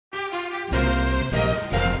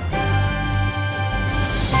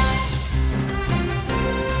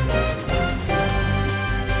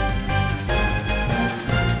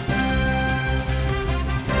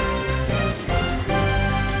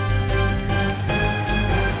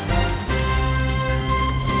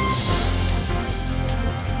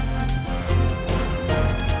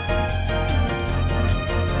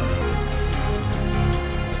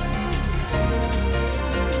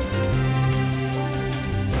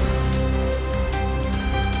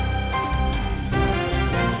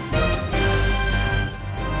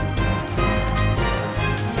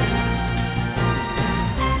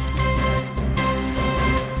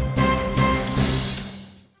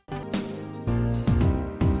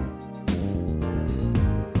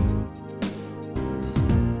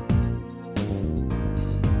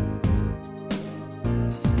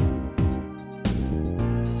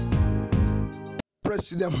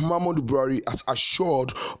President Muhammadu Buhari has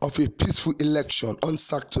assured of a peaceful election on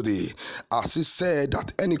Saturday, as he said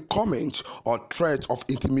that any comment or threat of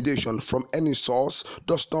intimidation from any source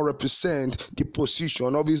does not represent the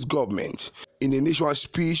position of his government. In a nationwide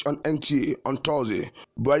speech on NTA on Thursday,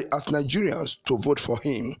 Buhari asked Nigerians to vote for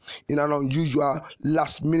him in an unusual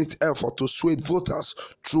last-minute effort to sway voters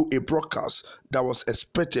through a broadcast that was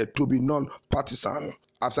expected to be non-partisan.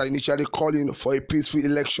 After initially calling for a peaceful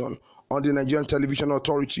election on the Nigerian Television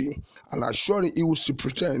Authority and assuring he would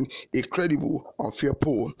pretend a credible and fair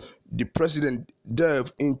poll, the president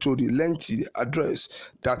delved into the lengthy address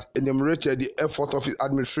that enumerated the effort of his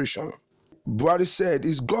administration. Buhari said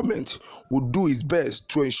his government would do its best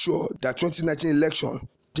to ensure that 2019 election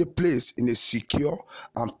take place in a secure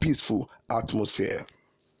and peaceful atmosphere.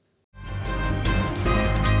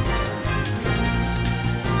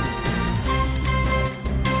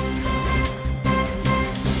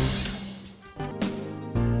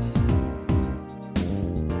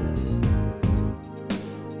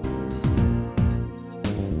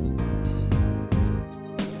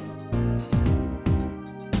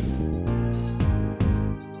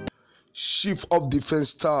 Chief of Defense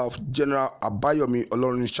Staff General Abayomi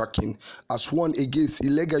Olorunshakin has warned against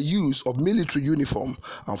illegal use of military uniform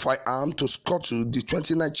and firearms to scuttle the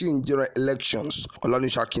 2019 general elections.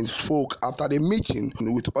 Olorunshakin spoke after the meeting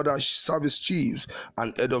with other service chiefs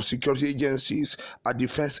and head of security agencies at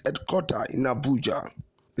Defense Headquarters in Abuja.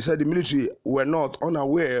 He said the military were not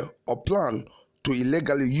unaware or planned to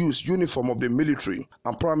illegally use uniform of the military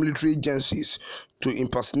and paramilitary agencies to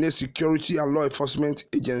impersonate security and law enforcement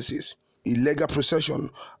agencies. Illegal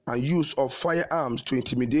possession and use of firearms to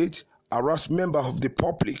intimidate, harass members of the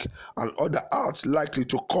public, and other acts likely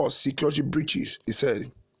to cause security breaches, he said.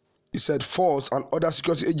 He said force and other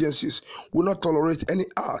security agencies will not tolerate any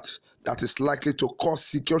act that is likely to cause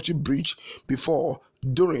security breach before,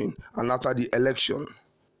 during, and after the election.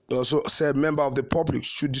 He also said members of the public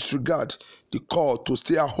should disregard the call to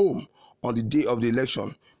stay at home on the day of the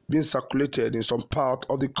election being circulated in some part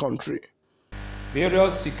of the country.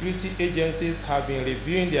 Various security agencies have been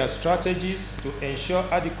reviewing their strategies to ensure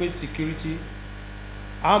adequate security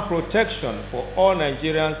and protection for all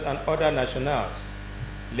Nigerians and other nationals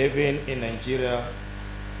living in Nigeria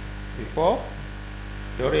before,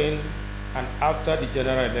 during, and after the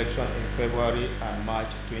general election in February and March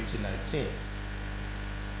 2019.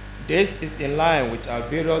 This is in line with our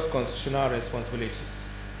various constitutional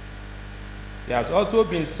responsibilities. There has also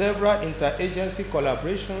been several interagency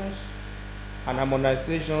collaborations and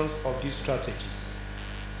harmonizations of these strategies.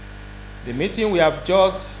 The meeting we have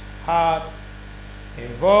just had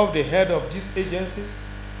involved the head of these agencies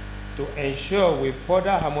to ensure we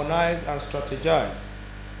further harmonize and strategize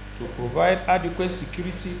to provide adequate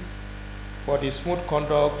security for the smooth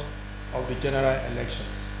conduct of the general elections.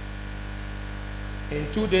 In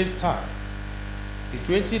 2 days' time, the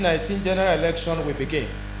 2019 general election will begin.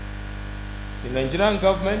 The Nigerian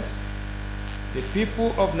government, the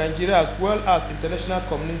people of Nigeria as well as international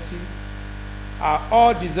community are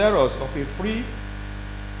all desirous of a free,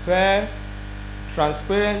 fair,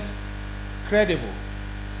 transparent, credible,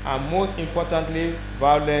 and most importantly,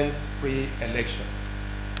 violence-free election.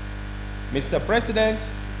 Mr. President,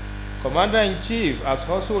 Commander-in-Chief has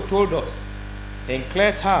also told us in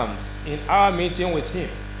clear terms in our meeting with him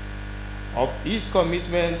of his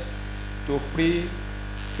commitment to free,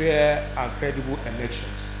 fair, and credible elections.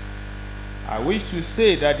 I wish to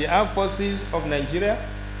say that the armed forces of Nigeria,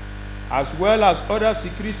 as well as other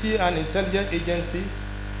security and intelligence agencies,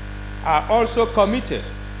 are also committed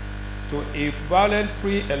to a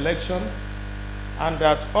violence-free election, and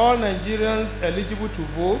that all Nigerians eligible to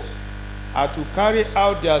vote are to carry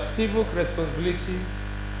out their civic responsibility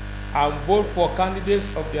and vote for candidates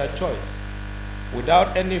of their choice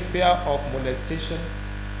without any fear of molestation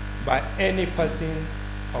by any person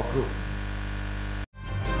or group.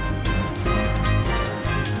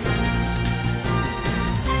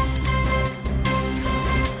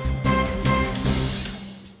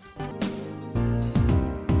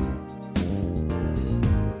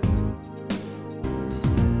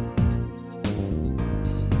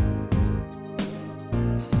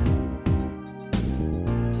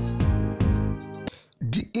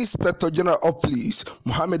 Inspector General of Police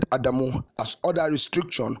Mohammed Adamu has ordered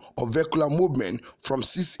restriction of vehicular movement from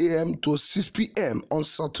 6 a.m. to 6 p.m. on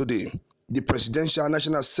Saturday. The Presidential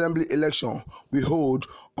National Assembly election will hold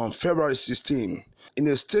on February 16. In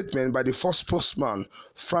a statement by the first spokesman,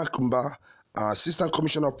 Frank Mba, Assistant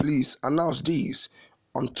Commissioner of Police, announced this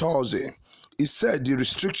on Thursday. He said the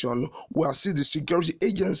restriction will assist the security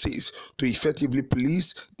agencies to effectively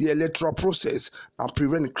police the electoral process and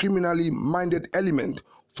prevent criminally minded elements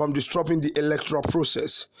from disrupting the electoral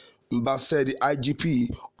process. Mba said the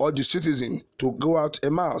IGP urged the citizens to go out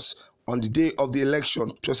en masse on the day of the election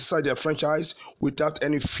to exercise their franchise without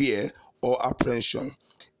any fear or apprehension.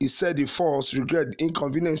 He said the force regret the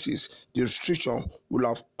inconveniences the restriction will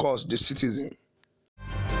have caused the citizens.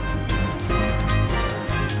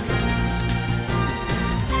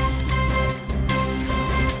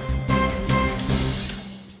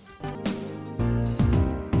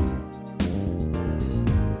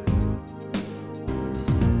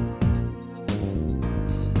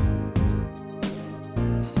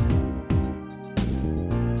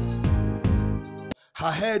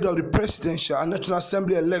 Ahead of the presidential and National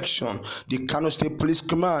Assembly election, the Kano State Police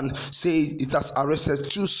Command says it has arrested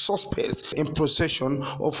 2 suspects in possession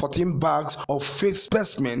of 14 bags of fake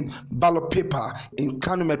specimen ballot paper in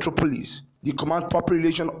Kano Metropolis. The Command Public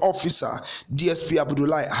Relations Officer, DSP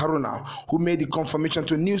Abdullahi Haruna, who made the confirmation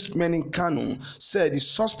to newsmen in Kano, said the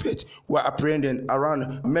suspects were apprehended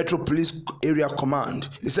around Metro Police Area Command.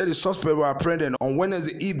 He said the suspects were apprehended on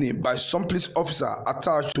Wednesday evening by some police officer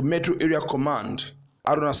attached to Metro Area Command.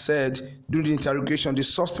 Haruna said during the interrogation, the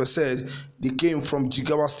suspect said they came from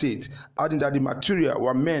Jigawa State, adding that the material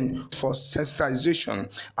were meant for sensitization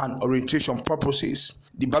and orientation purposes.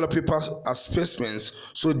 The ballot papers are specimens,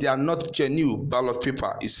 so they are not genuine ballot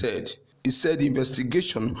paper, he said. He said the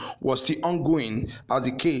investigation was still ongoing as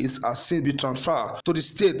the case has since been transferred to the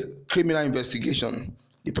State Criminal Investigation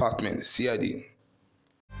Department, CID.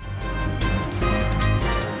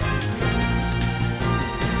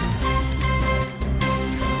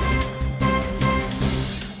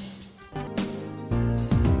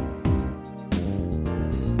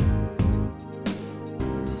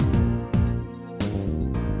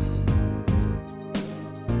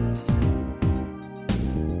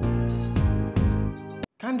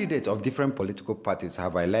 Candidates of different political parties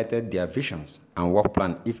have highlighted their visions and work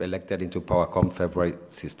plan if elected into power come February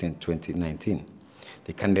 16, 2019.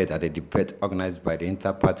 The candidate at a debate organized by the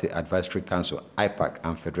Inter-Party Advisory Council, IPAC,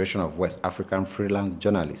 and Federation of West African Freelance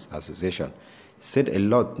Journalists Association said a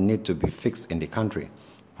lot need to be fixed in the country,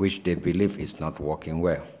 which they believe is not working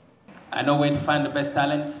well. I know where to find the best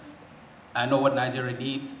talent. I know what Nigeria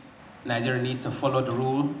needs. Nigeria needs to follow the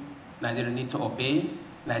rule. Nigeria needs to obey.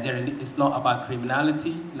 Nigeria is not about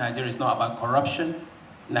criminality. Nigeria is not about corruption.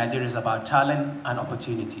 Nigeria is about talent and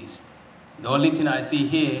opportunities. The only thing I see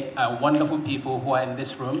here are wonderful people who are in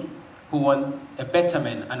this room who want a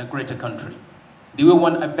betterment and a greater country. Do we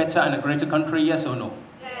want a better and a greater country, yes or no?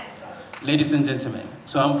 Yes. Ladies and gentlemen,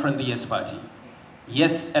 so I'm from the Yes Party.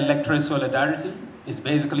 Yes, electoral solidarity is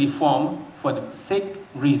basically formed for the sake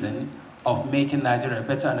reason of making Nigeria a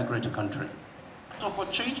better and a greater country. So for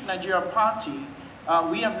Change Nigeria Party,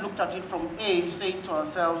 we have looked at it from A, saying to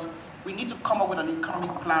ourselves, we need to come up with an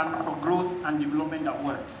economic plan for growth and development that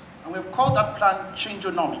works. And we've called that plan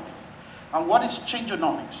Changeonomics. And what is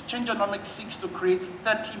Changeonomics? Changeonomics seeks to create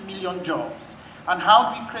 30 million jobs. And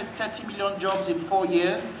how do we create 30 million jobs in 4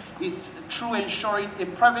 years? Is through ensuring a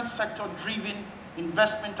private sector-driven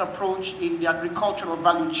investment approach in the agricultural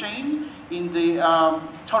value chain, in the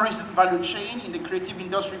tourism value chain, in the creative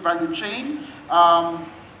industry value chain,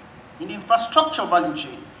 in the infrastructure value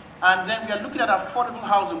chain. And then we are looking at affordable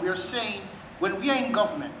housing. We are saying when we are in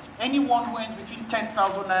government, anyone who earns between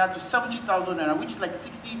 10,000 naira to 70,000 naira, which is like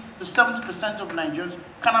 60 to 70% of Nigerians,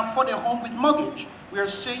 can afford a home with mortgage. We are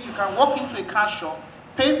saying you can walk into a car shop,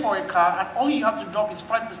 pay for a car, and all you have to drop is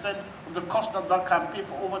 5% of the cost of that car, pay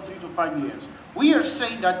for over 3 to 5 years. We are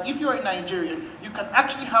saying that if you're a Nigerian, you can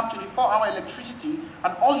actually have 24-hour electricity,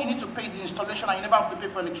 and all you need to pay is the installation, and you never have to pay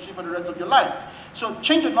for electricity for the rest of your life. So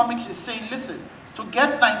Changeonomics is saying, listen, to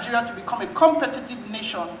get Nigeria to become a competitive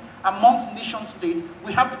nation amongst nation states,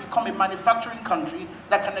 we have to become a manufacturing country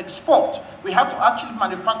that can export. We have to actually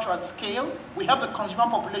manufacture at scale. We have the consumer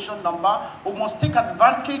population number. We must take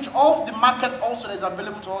advantage of the market also that is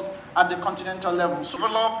available to us at the continental level. So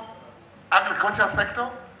develop agriculture sector,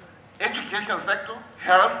 education sector,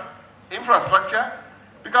 health, infrastructure,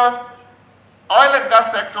 because oil and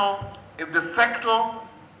gas sector is the sector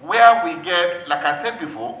where we get, like I said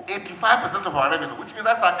before, 85% of our revenue, which means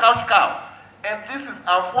that's our cash cow. And this is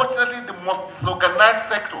unfortunately the most disorganized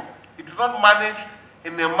sector. It is not managed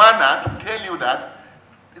in a manner to tell you that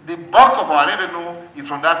the bulk of our revenue is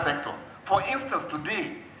from that sector. For instance,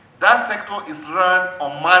 today, that sector is run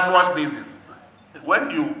on manual basis. When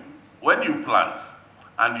you plant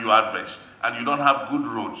and you harvest and you don't have good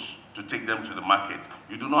roads to take them to the market,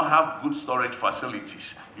 you do not have good storage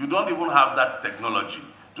facilities, you don't even have that technology,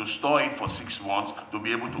 to store it for 6 months, to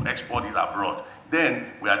be able to export it abroad.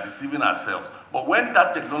 Then we are deceiving ourselves. But when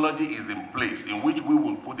that technology is in place, in which we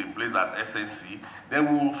will put in place as SNC,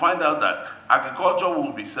 then we will find out that agriculture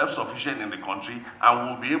will be self-sufficient in the country and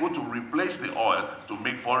we will be able to replace the oil to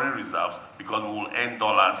make foreign reserves, because we will earn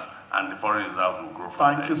dollars and the foreign reserves will grow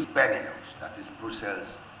from there. Benelux, that is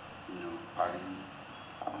Brussels, Paris.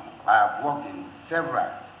 I have worked in several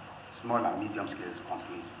small and medium-scale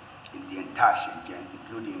companies in the entire region,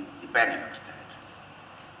 including the Benelux territories.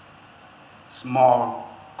 Small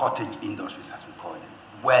cottage industries, as we call them,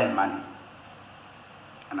 well managed.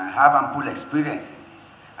 And I have ample experience in this,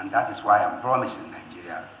 and that is why I'm promising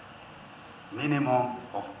Nigeria minimum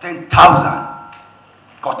of 10,000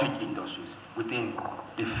 cottage industries within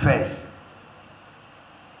the first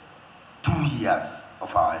 2 years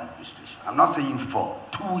of our administration. I'm not saying for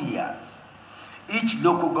 2 years. Each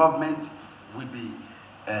local government will be,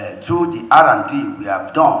 through the R&D we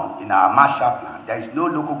have done in our Marshall Plan, there is no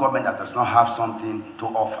local government that does not have something to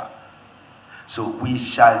offer. So we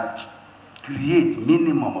shall create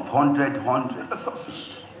minimum of 100.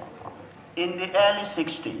 In the early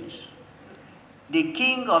 60s, the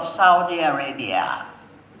king of Saudi Arabia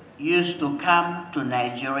used to come to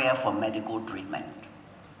Nigeria for medical treatment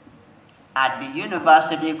at the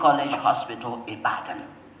University College Hospital, Ibadan.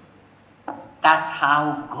 That's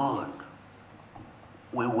how good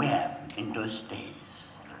we were in those days.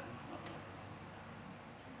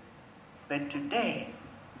 But today,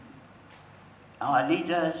 our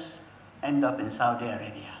leaders end up in Saudi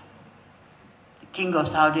Arabia. The king of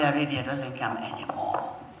Saudi Arabia doesn't come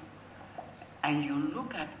anymore. And you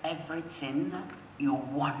look at everything, you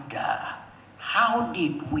wonder, how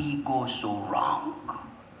did we go so wrong?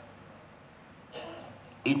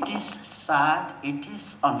 It is sad, it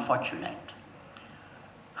is unfortunate.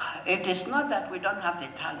 It is not that we don't have the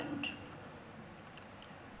talent.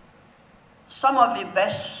 Some of the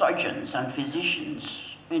best surgeons and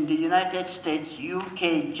physicians in the United States,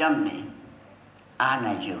 UK, Germany are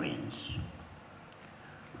Nigerians.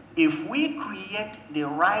 If we create the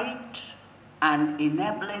right and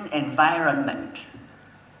enabling environment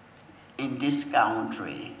in this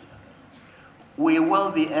country, we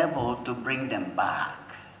will be able to bring them back.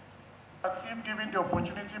 If given the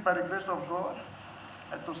opportunity by the grace of God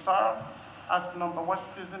to serve as #1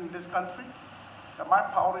 citizen in this country, that my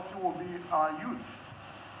priority will be our youth.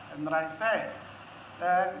 And that I said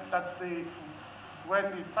that when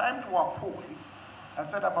it's time to appoint, I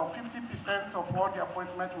said about 50% of all the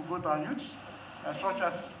appointments will go to our youth, such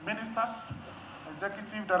as ministers,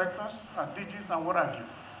 executive directors, DGs, and what have you.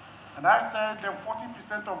 And I said then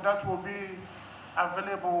 40% of that will be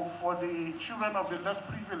available for the children of the less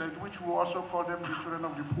privileged, which we also call them the children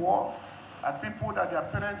of the poor, and people that their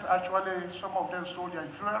parents actually, some of them stole their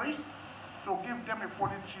jewelries, to give them a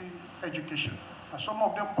quality education. And some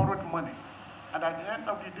of them borrowed money. And at the end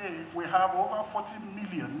of the day, we have over 40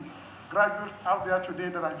 million graduates out there today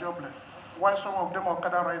that are jobless, while some of them are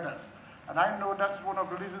Okada riders. And I know that's one of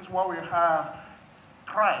the reasons why we have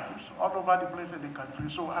crimes all over the place in the country.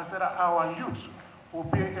 So I said that our youth will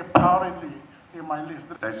be a priority in my list.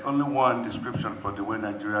 There's only one description for the way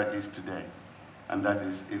Nigeria is today, and that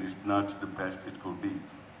is, it is not the best it could be.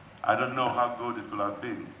 I don't know how good it could have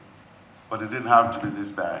been, but it didn't have to be this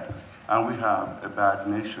bad. And we have a bad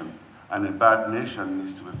nation, and a bad nation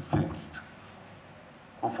needs to be fixed.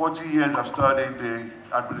 For 40 years, I've studied the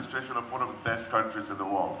administration of one of the best countries in the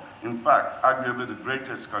world. In fact, arguably the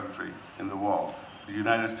greatest country in the world, the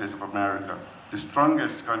United States of America, the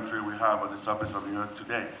strongest country we have on the surface of the earth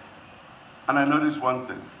today. And I noticed one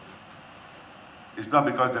thing. It's not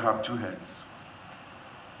because they have two heads.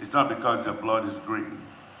 It's not because their blood is green.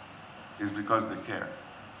 It's because they care.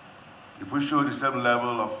 If we show the same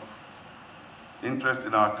level of interest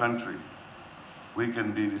in our country, we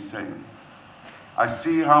can be the same. I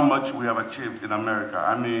see how much we have achieved in America.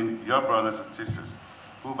 I mean, your brothers and sisters,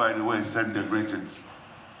 who, by the way, sent their greetings.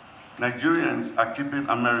 Nigerians are keeping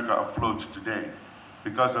America afloat today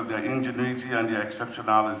because of their ingenuity and their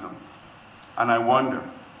exceptionalism. And I wonder,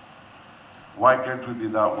 why can't we be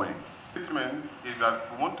that way? The statement is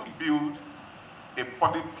that we want to build a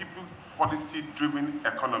people policy-driven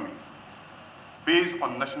economy based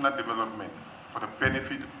on national development for the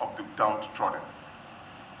benefit of the downtrodden.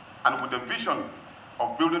 And with the vision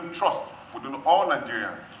of building trust within all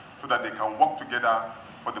Nigerians so that they can work together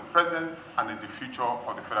for the present and in the future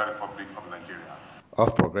of the Federal Republic of Nigeria.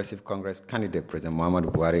 Of Progressive Congress candidate President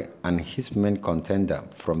Muhammadu Buhari and his main contender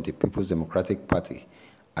from the People's Democratic Party,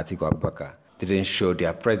 Atiku Abubakar, didn't show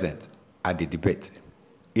their presence at the debate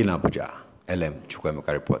in Abuja. LM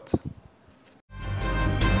Chukwemeka reports.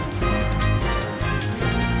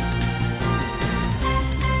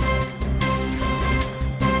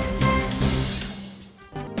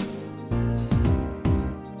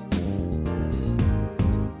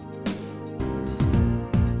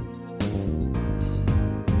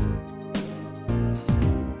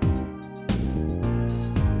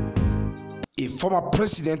 former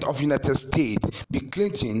president of the United States, Bill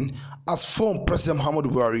Clinton, has phoned President Muhammadu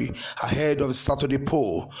Buhari ahead of the Saturday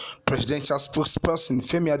poll. Presidential spokesperson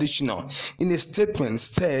Femi Adesina, in a statement,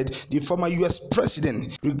 said the former U.S.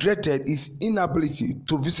 president regretted his inability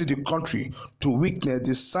to visit the country to witness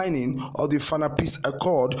the signing of the final peace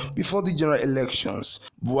accord before the general elections.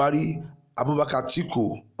 Buhari, Abubakar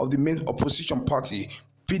Atiku of the main opposition party,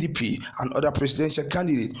 PDP, and other presidential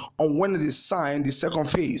candidates on Wednesday signed the second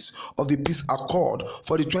phase of the peace accord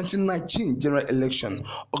for the 2019 general election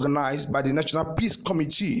organized by the National Peace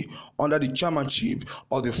Committee under the chairmanship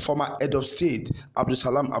of the former head of state,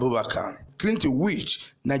 Abdulsalam Abubakar. Clinton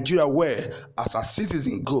wished Nigeria well as her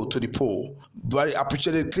citizens go to the poll. Buhari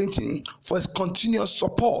appreciated Clinton for his continuous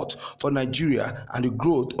support for Nigeria and the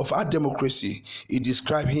growth of our democracy. He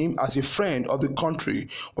described him as a friend of the country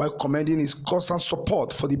while commending his constant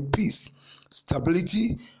support for the peace,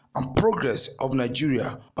 stability, and progress of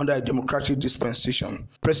Nigeria under a democratic dispensation.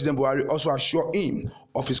 President Buhari also assured him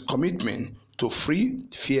of his commitment to free,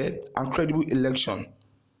 fair, and credible election.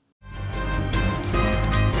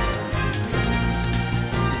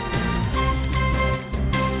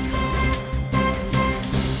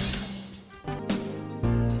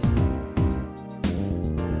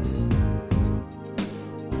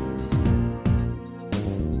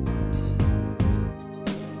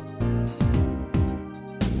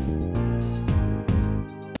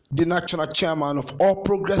 The national chairman of All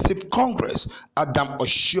Progressive Congress, Adam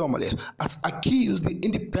Oshiomhole, has accused the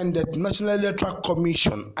Independent National Electoral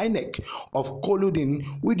Commission, INEC, of colluding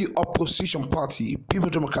with the opposition party,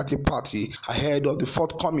 People's Democratic Party, ahead of the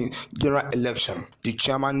forthcoming general election. The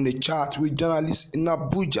chairman, in a chat with journalists in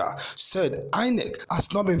Abuja, said INEC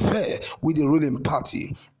has not been fair with the ruling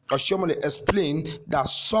party. Oshiomhole explained that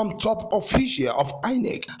some top officials of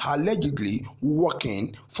INEC are allegedly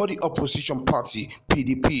working for the opposition party,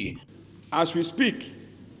 PDP. As we speak,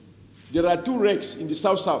 there are two recs in the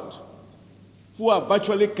South who are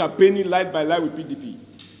virtually campaigning line by line with PDP.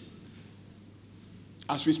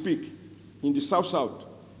 As we speak, in the South,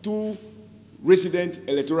 two resident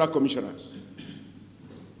electoral commissioners.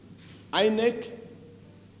 INEC,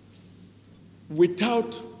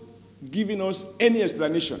 without giving us any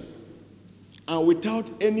explanation and without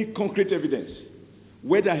any concrete evidence,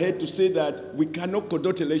 went ahead to say that we cannot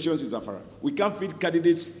conduct elections in Zamfara. We can't field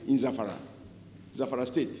candidates in Zamfara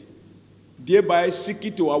State, thereby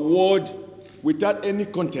seeking to award, without any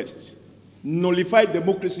contest, nullified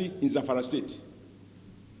democracy in Zamfara State.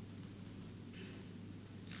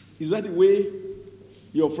 Is that the way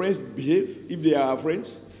your friends behave, if they are our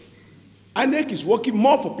friends? INEC is working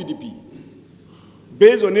more for PDP.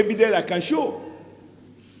 Based on evidence I can show.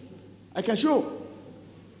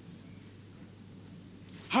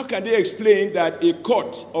 How can they explain that a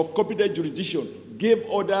court of competent jurisdiction gave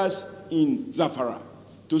orders in Zamfara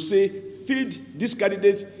to say, these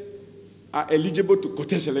candidates are eligible to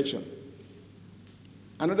contest election?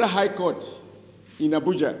 Another high court in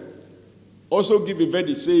Abuja also gave a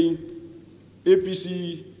verdict saying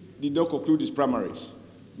APC did not conclude its primaries.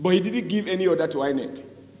 But he didn't give any order to INEC.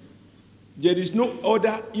 There is no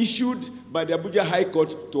order issued by the Abuja High Court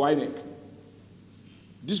to INEC.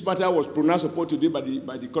 This matter was pronounced upon today by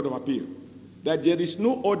the Court of Appeal, that there is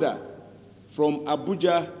no order from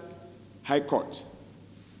Abuja High Court.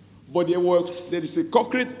 But there is a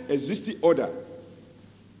concrete existing order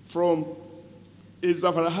from a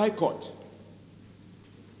Zamfara High Court,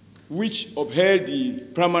 which upheld the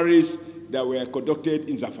primaries that were conducted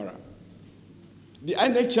in Zamfara. The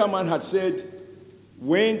INEC chairman had said,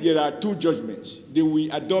 when there are two judgments, they will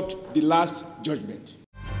adopt the last judgment.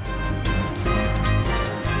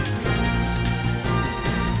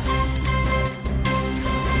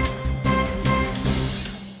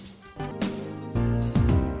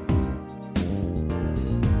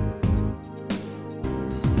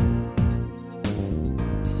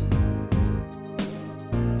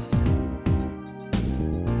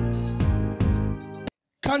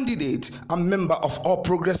 Candidate and member of All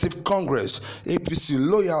Progressive Congress, APC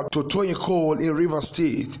lawyer Totoyin Cole in Rivers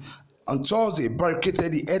State, on Thursday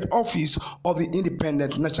barricaded the head office of the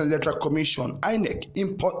Independent National Electoral Commission, INEC,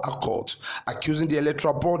 in Port Harcourt, accusing the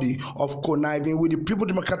electoral body of conniving with the People's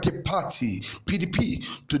Democratic Party,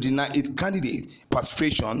 PDP, to deny its candidate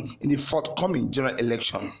participation in the forthcoming general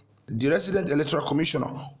election. The resident electoral commissioner,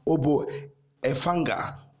 Obo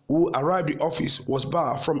Efanga, who arrived at the office, was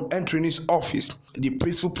barred from entering his office. The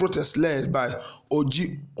peaceful protest led by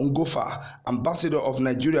Oji Ngofa, ambassador of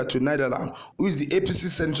Nigeria to Netherlands, who is the APC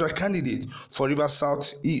central candidate for Rivers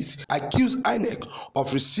South East, accused INEC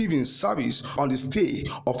of receiving service on the stay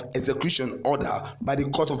of execution order by the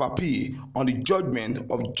Court of Appeal on the judgment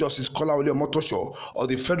of Justice Kolawole Omotosho of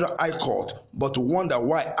the Federal High Court, but wonder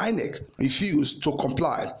why INEC refused to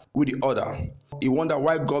comply with the order. He wondered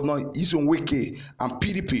why Governor Nyesom Wike and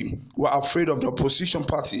PDP were afraid of the opposition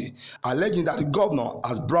party, alleging that the governor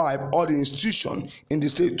has bribed all the institutions in the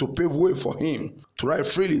state to pave way for him to ride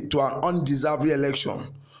freely to an undeserved re-election,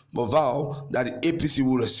 but vowed that the APC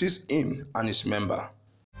will resist him and his member.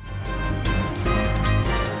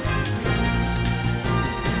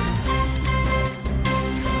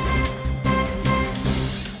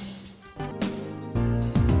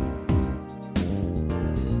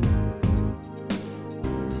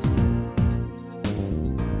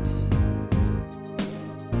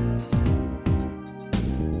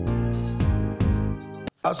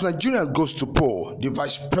 As Nigeria goes to poll, the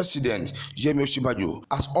Vice President, Yemi Osinbajo,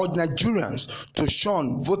 has urged Nigerians to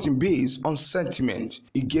shun voting based on sentiment.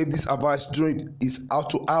 He gave this advice during his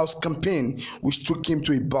house-to-house campaign, which took him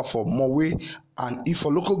to Ibafo, Mowe, and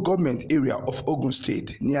Ifo local government area of Ogun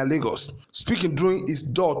State, near Lagos. Speaking during his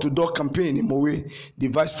door-to-door campaign in Mowe, the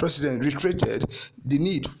Vice President reiterated the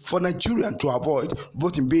need for Nigerians to avoid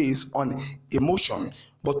voting based on emotion,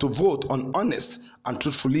 but to vote on honest and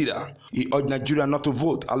truthful leader. He urged Nigeria not to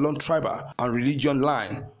vote along tribal and religion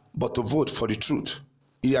line, but to vote for the truth.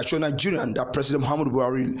 He assured Nigerians that President Muhammadu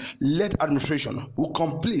Buhari-led administration will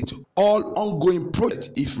complete all ongoing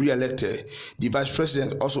projects if re-elected. The Vice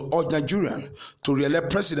President also urged Nigerians to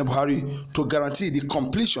re-elect President Buhari to guarantee the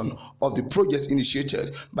completion of the projects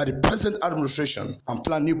initiated by the present administration and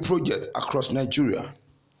plan new projects across Nigeria.